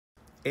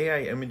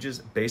AI images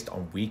based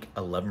on Week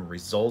 11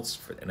 results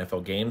for the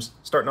NFL games.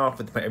 Starting off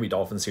with the Miami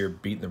Dolphins here,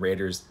 beating the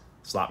Raiders,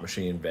 slot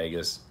machine in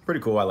Vegas. Pretty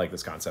cool. I like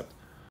this concept.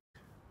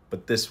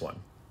 But this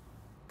one,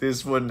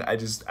 I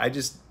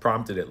just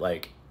prompted it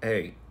like,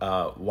 hey,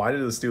 why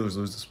did the Steelers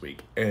lose this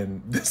week?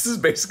 And this is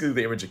basically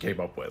the image it came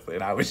up with.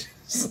 And I was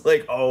just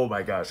like, oh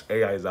my gosh,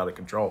 AI is out of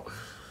control.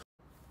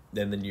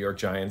 Then the New York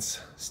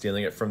Giants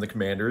stealing it from the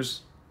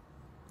Commanders.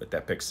 With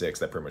that pick six,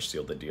 that pretty much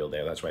sealed the deal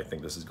there. That's what I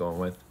think this is going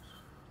with.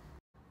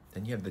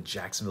 Then you have the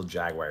Jacksonville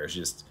Jaguars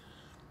just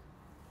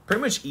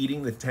pretty much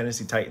eating the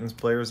Tennessee Titans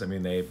players. I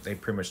mean, they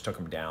pretty much took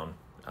them down.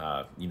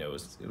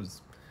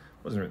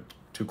 Wasn't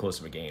too close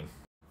of a game.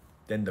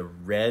 Then the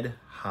red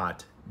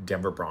hot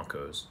Denver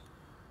Broncos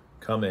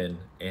come in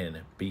and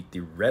beat the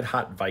red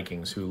hot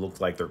Vikings, who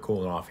looked like they're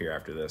cooling off here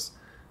after this.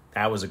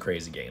 That was a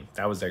crazy game.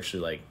 That was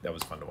actually that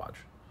was fun to watch.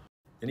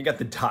 Then you got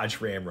the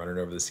Dodge Ram running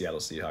over the Seattle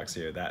Seahawks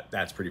here.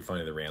 That's pretty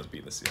funny. The Rams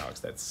beating the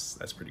Seahawks.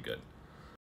 That's pretty good.